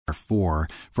for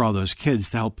all those kids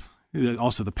to help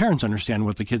also the parents understand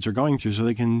what the kids are going through so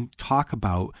they can talk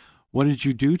about what did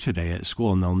you do today at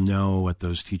school, and they'll know what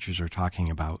those teachers are talking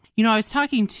about.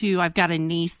 I've got a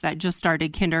niece that just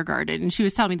started kindergarten, and she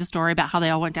was telling me the story about how they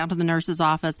all went down to the nurse's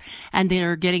office and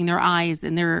they're getting their eyes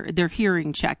and their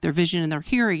hearing checked, their vision and their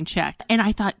hearing checked. And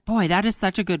I thought, boy, that is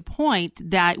such a good point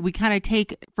that we kind of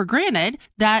take for granted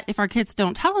that if our kids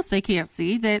don't tell us they can't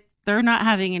see, that they're not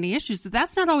having any issues. But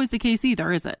that's not always the case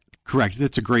either, is it? Correct.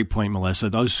 That's a great point, Melissa.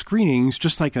 Those screenings,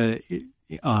 just like a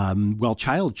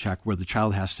child check where the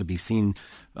child has to be seen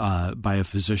by a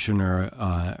physician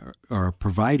or a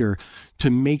provider to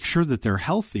make sure that they're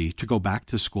healthy to go back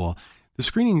to school. The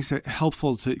screenings are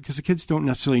helpful because the kids don't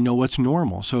necessarily know what's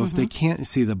normal. So if they can't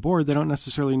see the board, they don't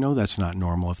necessarily know that's not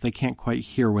normal. If they can't quite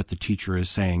hear what the teacher is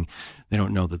saying, they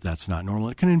don't know that that's not normal.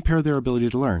 It can impair their ability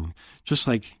to learn, just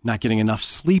like not getting enough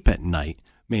sleep at night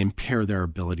may impair their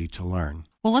ability to learn.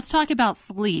 Well, let's talk about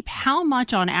sleep. How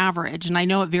much on average, and I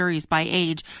know it varies by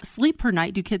age, sleep per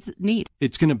night do kids need?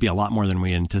 It's going to be a lot more than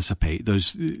we anticipate.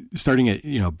 Those starting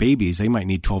at, babies, they might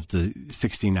need 12 to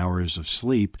 16 hours of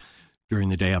sleep during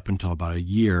the day up until about a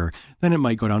year. Then it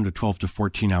might go down to 12 to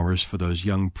 14 hours for those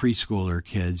young preschooler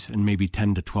kids and maybe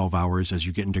 10 to 12 hours as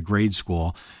you get into grade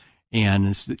school.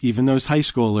 And even those high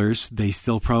schoolers, they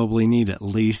still probably need at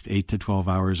least 8 to 12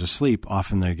 hours of sleep.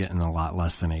 Often they're getting a lot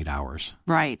less than 8 hours.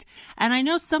 Right. And I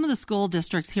know some of the school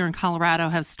districts here in Colorado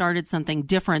have started something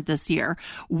different this year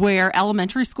where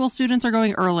elementary school students are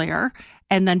going earlier.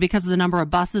 And then because of the number of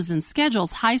buses and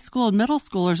schedules, high school and middle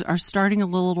schoolers are starting a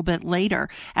little bit later.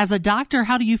 As a doctor,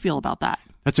 how do you feel about that?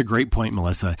 That's a great point,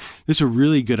 Melissa. This is a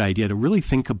really good idea to really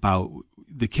think about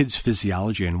the kids'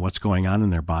 physiology and what's going on in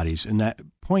their bodies. And that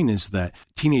point is that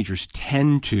teenagers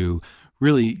tend to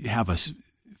really have a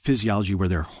physiology where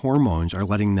their hormones are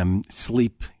letting them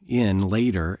sleep in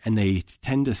later, and they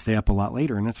tend to stay up a lot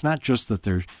later. And it's not just that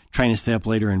they're trying to stay up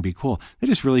later and be cool. They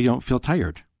just really don't feel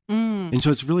tired. And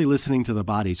so it's really listening to the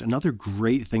bodies. Another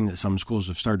great thing that some schools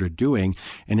have started doing,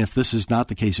 and if this is not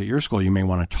the case at your school, you may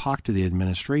want to talk to the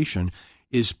administration,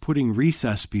 is putting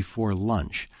recess before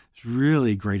lunch. It's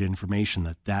really great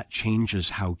information that changes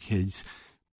how kids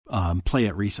play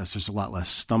at recess. There's a lot less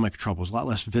stomach troubles, a lot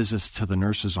less visits to the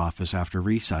nurse's office after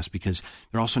recess because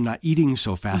they're also not eating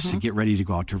so fast to get ready to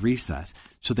go out to recess.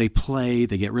 So they play,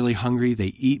 they get really hungry,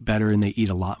 they eat better, and they eat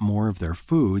a lot more of their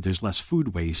food. There's less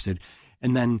food wasted.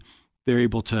 And then they're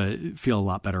able to feel a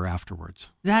lot better afterwards.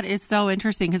 That is so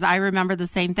interesting because I remember the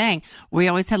same thing. We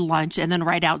always had lunch and then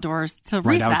right outdoors to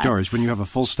recess. Right outdoors when you have a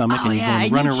full stomach and you go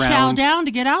and run around. Chow down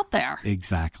to get out there.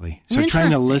 Exactly. So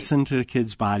trying to listen to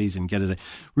kids' bodies and get a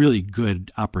really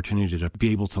good opportunity to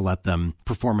be able to let them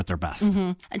perform at their best.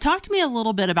 And talk to me a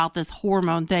little bit about this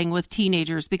hormone thing with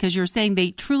teenagers because you're saying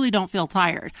they truly don't feel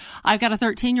tired. I've got a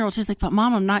 13-year-old. She's like, but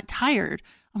Mom, I'm not tired.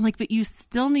 I'm like, but you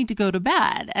still need to go to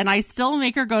bed. And I still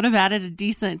make her go to bed at a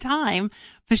decent time.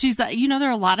 But she's like, there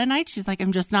are a lot of nights she's like,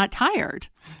 I'm just not tired.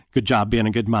 Good job being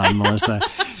a good mom, Melissa.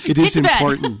 It is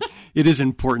important. It is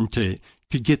important to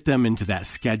get them into that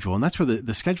schedule. And that's where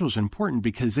the schedule is important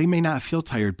because they may not feel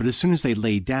tired, but as soon as they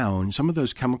lay down, some of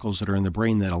those chemicals that are in the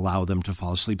brain that allow them to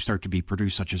fall asleep start to be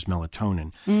produced, such as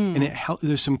melatonin. And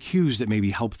there's some cues that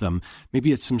maybe help them.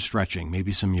 Maybe it's some stretching,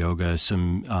 maybe some yoga,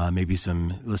 maybe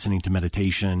some listening to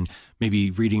meditation,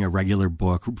 maybe reading a regular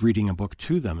book. Reading a book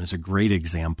to them is a great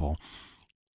example.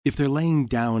 If they're laying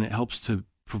down, it helps to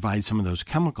provide some of those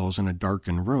chemicals in a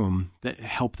darkened room that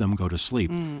help them go to sleep.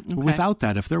 Without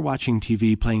that, if they're watching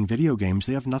TV, playing video games,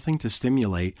 they have nothing to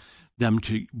stimulate them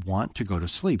to want to go to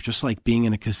sleep. Just like being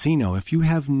in a casino, if you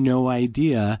have no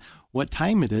idea what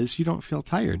time it is, you don't feel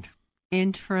tired.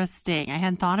 Interesting. I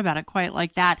hadn't thought about it quite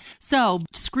like that. So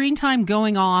screen time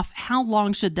going off, how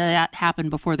long should that happen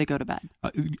before they go to bed?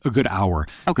 A good hour.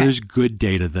 Okay. There's good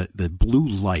data that the blue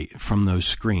light from those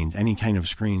screens, any kind of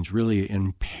screens, really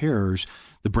impairs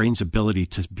the brain's ability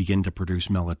to begin to produce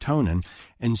melatonin.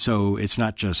 And so it's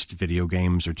not just video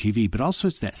games or TV, but also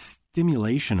it's that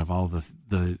stimulation of all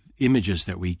the images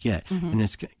that we get. And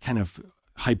it's kind of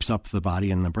hypes up the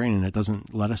body and the brain, and it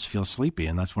doesn't let us feel sleepy.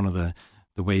 And that's one of the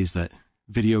ways that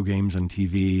video games and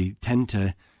TV tend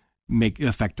to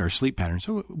affect our sleep pattern.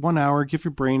 So 1 hour, give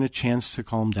your brain a chance to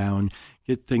calm down,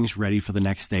 get things ready for the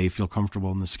next day, feel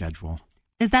comfortable in the schedule.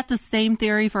 Is that the same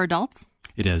theory for adults?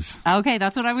 It is. Okay,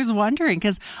 that's what I was wondering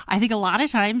because I think a lot of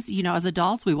times, as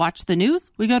adults, we watch the news,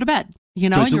 we go to bed.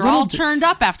 And you're all churned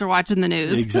up after watching the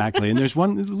news. Exactly. And there's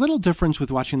one little difference with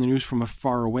watching the news from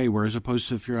far away, whereas opposed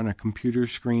to if you're on a computer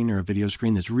screen or a video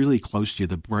screen that's really close to you,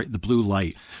 the blue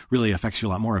light really affects you a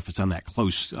lot more if it's on that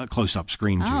close-up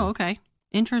screen. Oh, okay.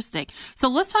 Interesting. So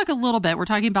let's talk a little bit. We're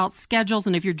talking about schedules.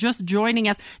 And if you're just joining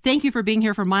us, thank you for being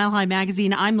here for Mile High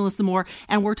Magazine. I'm Melissa Moore,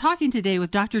 and we're talking today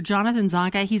with Dr. Jonathan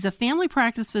Zonka. He's a family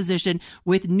practice physician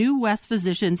with New West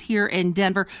Physicians here in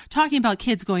Denver, talking about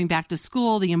kids going back to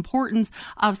school, the importance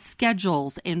of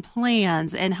schedules and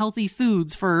plans and healthy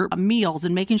foods for meals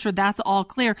and making sure that's all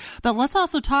clear. But let's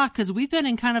also talk, because we've been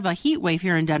in kind of a heat wave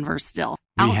here in Denver still.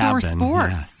 Outdoor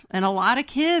sports and a lot of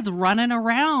kids running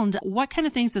around. What kind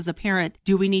of things as a parent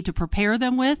do we need to prepare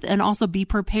them with, and also be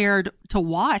prepared to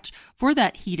watch for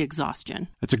that heat exhaustion?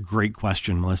 That's a great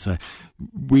question, Melissa.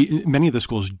 Many of the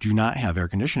schools do not have air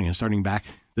conditioning, and starting back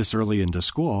this early into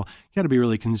school, you got to be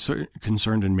really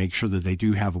concerned and make sure that they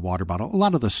do have a water bottle. A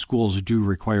lot of the schools do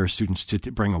require students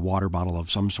to bring a water bottle of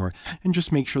some sort, and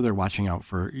just make sure they're watching out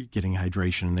for getting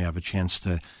hydration and they have a chance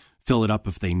to fill it up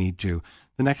if they need to.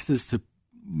 The next is to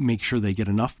make sure they get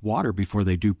enough water before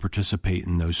they do participate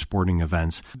in those sporting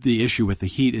events. The issue with the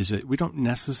heat is that we don't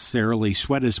necessarily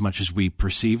sweat as much as we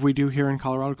perceive we do here in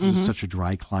Colorado, because it's such a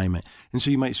dry climate. And so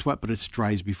you might sweat, but it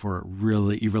dries before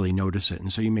you really notice it.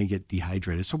 And so you may get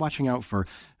dehydrated. So watching out for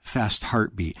fast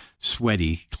heartbeat,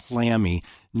 sweaty, clammy,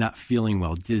 not feeling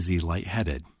well, dizzy,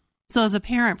 lightheaded. So as a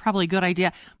parent, probably a good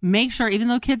idea. Make sure, even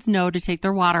though kids know to take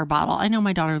their water bottle. I know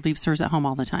my daughter leaves hers at home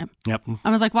all the time. Yep.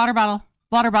 I was like, water bottle.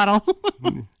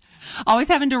 Always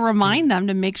having to remind them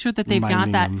to make sure that they've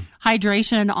got that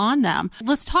hydration on them.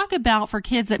 Let's talk about, for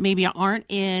kids that maybe aren't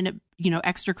in,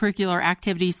 extracurricular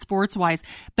activities sports wise,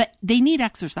 but they need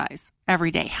exercise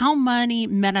every day. How many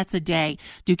minutes a day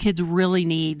do kids really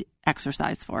need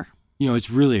exercise for?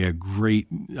 It's really a great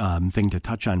thing to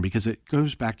touch on, because it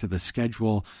goes back to the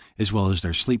schedule as well as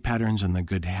their sleep patterns and the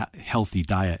good, healthy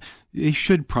diet. They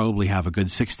should probably have a good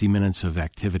 60 minutes of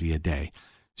activity a day.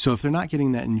 So if they're not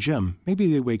getting that in gym,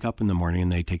 maybe they wake up in the morning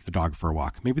and they take the dog for a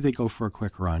walk. Maybe they go for a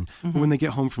quick run. But when they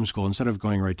get home from school, instead of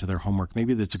going right to their homework,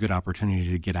 maybe that's a good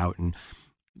opportunity to get out and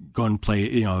go and play.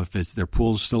 If their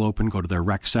pool's still open, go to their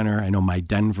rec center. I know my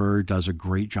Denver does a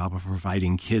great job of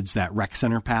providing kids that rec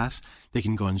center pass. They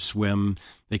can go and swim.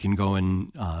 They can go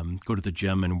and go to the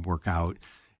gym and work out.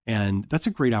 And that's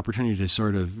a great opportunity to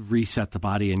sort of reset the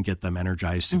body and get them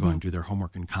energized to go and do their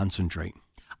homework and concentrate.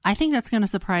 I think that's going to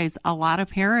surprise a lot of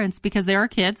parents, because there are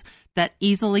kids that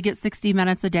easily get 60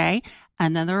 minutes a day,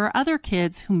 and then there are other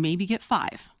kids who maybe get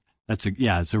 5.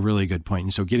 It's a really good point.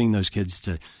 And so getting those kids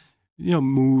to,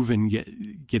 move and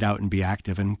get out and be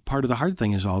active. And part of the hard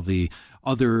thing is all the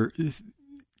other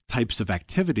types of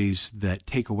activities that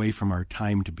take away from our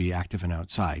time to be active and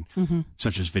outside,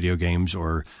 such as video games,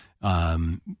 or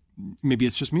maybe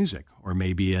it's just music, or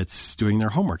maybe it's doing their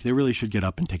homework. They really should get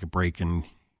up and take a break and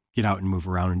get out and move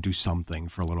around and do something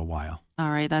for a little while. All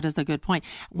right. That is a good point.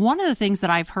 One of the things that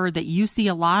I've heard that you see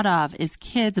a lot of is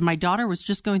kids, and my daughter was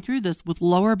just going through this, with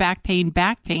lower back pain.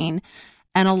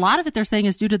 And a lot of it they're saying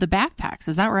is due to the backpacks.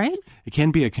 Is that right? It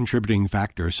can be a contributing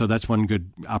factor. So that's one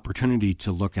good opportunity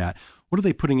to look at. What are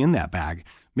they putting in that bag?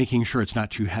 Making sure it's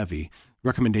not too heavy.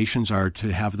 Recommendations are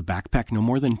to have the backpack no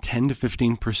more than 10 to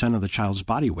 15% of the child's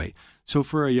body weight. So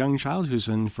for a young child who's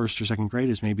in first or second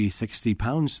grade is maybe 60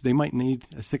 pounds, they might need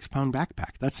a 6-pound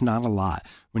backpack. That's not a lot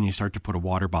when you start to put a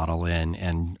water bottle in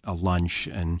and a lunch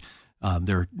and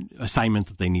their assignment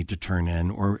that they need to turn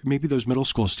in, or maybe those middle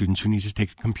school students who need to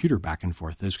take a computer back and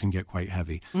forth. Those can get quite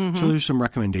heavy. So there's some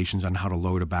recommendations on how to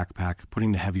load a backpack,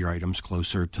 putting the heavier items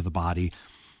closer to the body.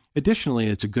 Additionally,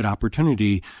 it's a good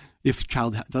opportunity, if a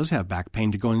child does have back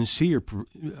pain, to go and see your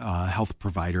health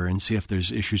provider and see if there's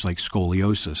issues like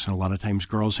scoliosis. And a lot of times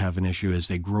girls have an issue as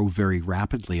they grow very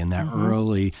rapidly in that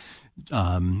early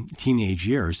teenage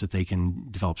years, that they can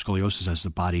develop scoliosis as the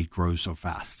body grows so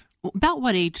fast. About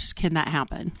what age can that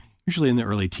happen? Usually in the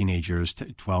early teenage years,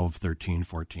 12, 13,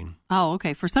 14. Oh,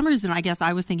 okay. For some reason, I guess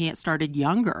I was thinking it started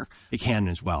younger. It can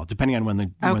as well, depending on when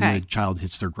the child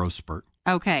hits their growth spurt.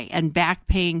 Okay. And back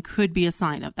pain could be a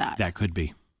sign of that. That could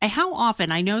be. How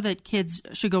often? I know that kids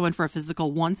should go in for a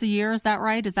physical once a year. Is that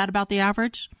right? Is that about the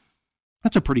average?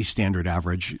 That's a pretty standard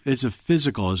average. As a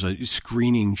physical, as a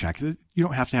screening check, you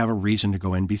don't have to have a reason to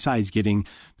go in besides getting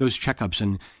those checkups.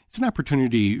 And it's an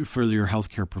opportunity for your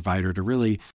healthcare provider to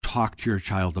really talk to your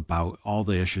child about all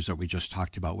the issues that we just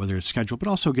talked about, whether it's schedule, but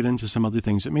also get into some other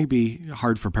things that may be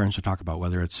hard for parents to talk about,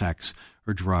 whether it's sex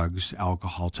or drugs,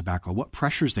 alcohol, tobacco, what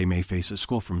pressures they may face at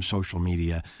school from social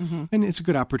media. And it's a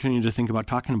good opportunity to think about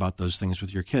talking about those things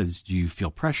with your kids. Do you feel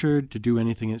pressured to do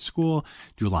anything at school?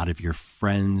 Do a lot of your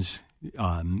friends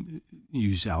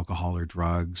use alcohol or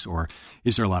drugs, or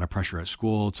is there a lot of pressure at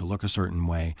school to look a certain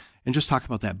way? and just talk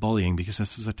about that bullying, because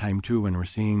this is a time too when we're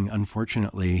seeing,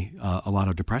 unfortunately, a lot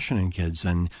of depression in kids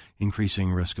and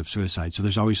increasing risk of suicide. So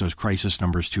there's always those crisis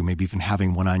numbers too, maybe even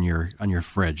having one on your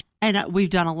fridge. And we've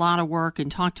done a lot of work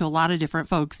and talked to a lot of different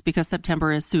folks because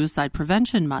September is Suicide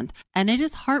Prevention Month. And it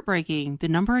is heartbreaking, the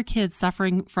number of kids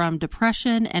suffering from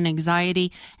depression and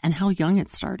anxiety and how young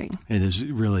it's starting. It is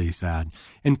really sad.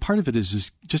 And part of it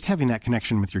is just having that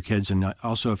connection with your kids. And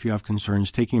also, if you have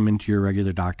concerns, taking them into your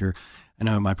regular doctor. I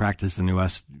know in my practice in the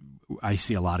U.S., I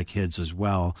see a lot of kids as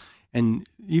well. And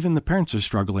even the parents are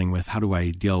struggling with, how do I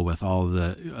deal with all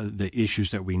the issues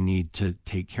that we need to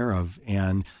take care of?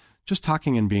 And just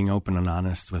talking and being open and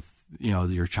honest with,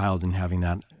 your child and having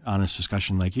that honest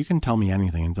discussion, like, you can tell me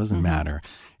anything, it doesn't matter,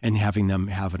 and having them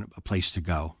have a place to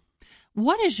go.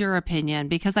 What is your opinion?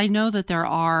 Because I know that there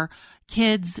are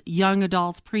kids, young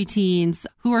adults, preteens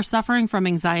who are suffering from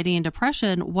anxiety and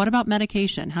depression. What about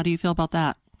medication? How do you feel about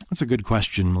that? That's a good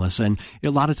question, Melissa. And a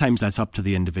lot of times that's up to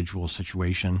the individual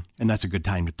situation. And that's a good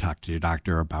time to talk to your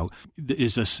doctor about,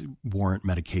 is this warrant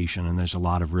medication? And there's a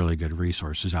lot of really good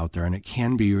resources out there, and it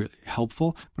can be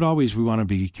helpful. But always we want to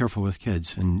be careful with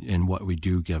kids and what we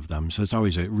do give them. So it's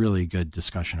always a really good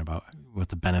discussion about what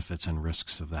the benefits and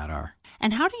risks of that are.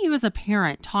 And how do you as a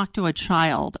parent talk to a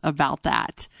child about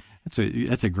that?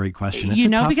 That's a great question.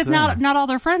 Because not all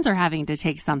their friends are having to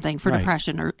take something for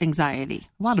depression or anxiety.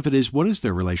 A lot of it is, what is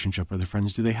their relationship with their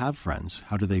friends? Do they have friends?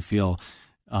 How do they feel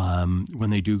when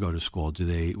they do go to school?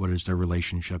 What is their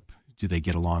relationship? Do they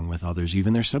get along with others,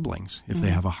 even their siblings, if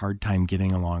they have a hard time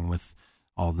getting along with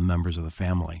all the members of the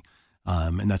family?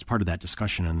 And that's part of that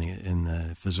discussion in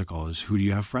the physical is, who do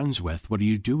you have friends with? What do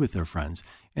you do with their friends?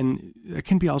 And it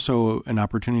can be also an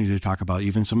opportunity to talk about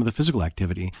even some of the physical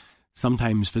activity.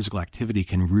 Sometimes physical activity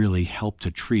can really help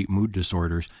to treat mood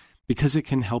disorders because it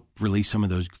can help release some of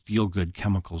those feel-good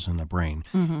chemicals in the brain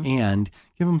and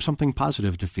give them something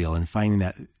positive to feel and finding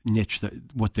that niche, that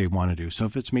what they want to do. So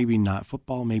if it's maybe not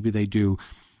football, maybe they do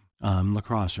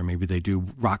lacrosse, or maybe they do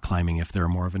rock climbing if they're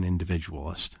more of an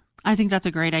individualist. I think that's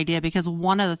a great idea, because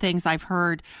one of the things I've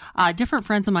heard different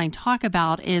friends of mine talk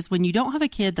about is when you don't have a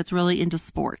kid that's really into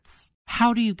sports,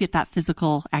 how do you get that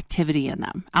physical activity in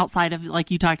them outside of,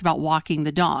 like you talked about, walking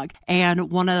the dog?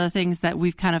 And one of the things that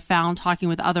we've kind of found talking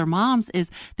with other moms is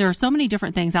there are so many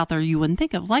different things out there you wouldn't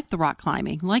think of, like the rock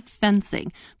climbing, like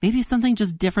fencing, maybe something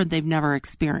just different they've never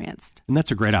experienced. And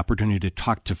that's a great opportunity to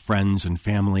talk to friends and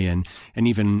family and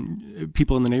even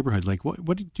people in the neighborhood. Like,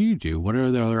 what do you do? What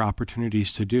are the other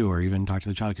opportunities to do? Or even talk to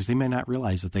the child, because they may not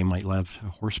realize that they might love a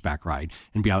horseback ride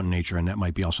and be out in nature, and that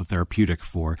might be also therapeutic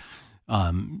for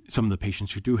some of the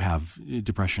patients who do have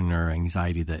depression or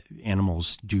anxiety, that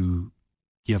animals do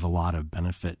give a lot of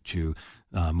benefit to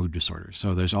mood disorders.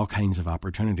 So there's all kinds of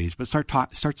opportunities, but start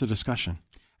the discussion.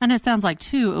 And it sounds like,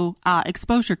 too,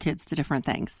 expose your kids to different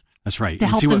things. That's right. To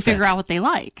help them figure out what they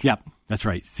like. Yep, that's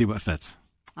right. See what fits.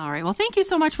 All right. Well, thank you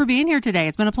so much for being here today.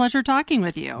 It's been a pleasure talking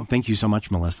with you. Thank you so much,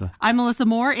 Melissa. I'm Melissa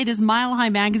Moore. It is Mile High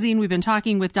Magazine. We've been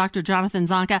talking with Dr. Jonathan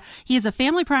Zonka. He is a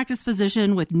family practice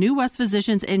physician with New West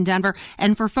Physicians in Denver.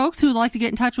 And for folks who would like to get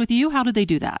in touch with you, how do they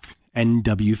do that?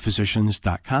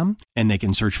 nwphysicians.com, and they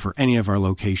can search for any of our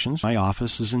locations. My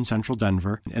office is in central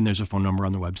Denver, and there's a phone number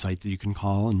on the website that you can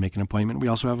call and make an appointment. We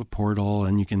also have a portal,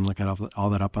 and you can look at all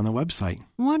that up on the website.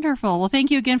 Wonderful. Well,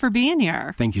 thank you again for being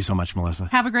here. Thank you so much, Melissa.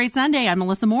 Have a great Sunday. I'm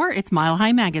Melissa Moore. It's Mile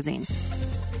High Magazine.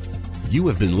 You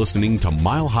have been listening to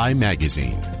Mile High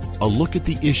Magazine, a look at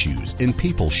the issues and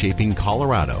people shaping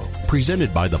Colorado,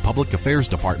 presented by the Public Affairs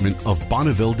Department of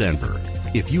Bonneville, Denver.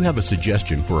 If you have a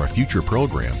suggestion for a future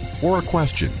program or a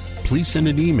question, please send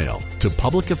an email to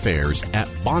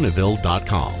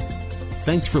publicaffairs@bonneville.com.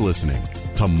 Thanks for listening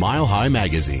to Mile High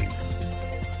Magazine.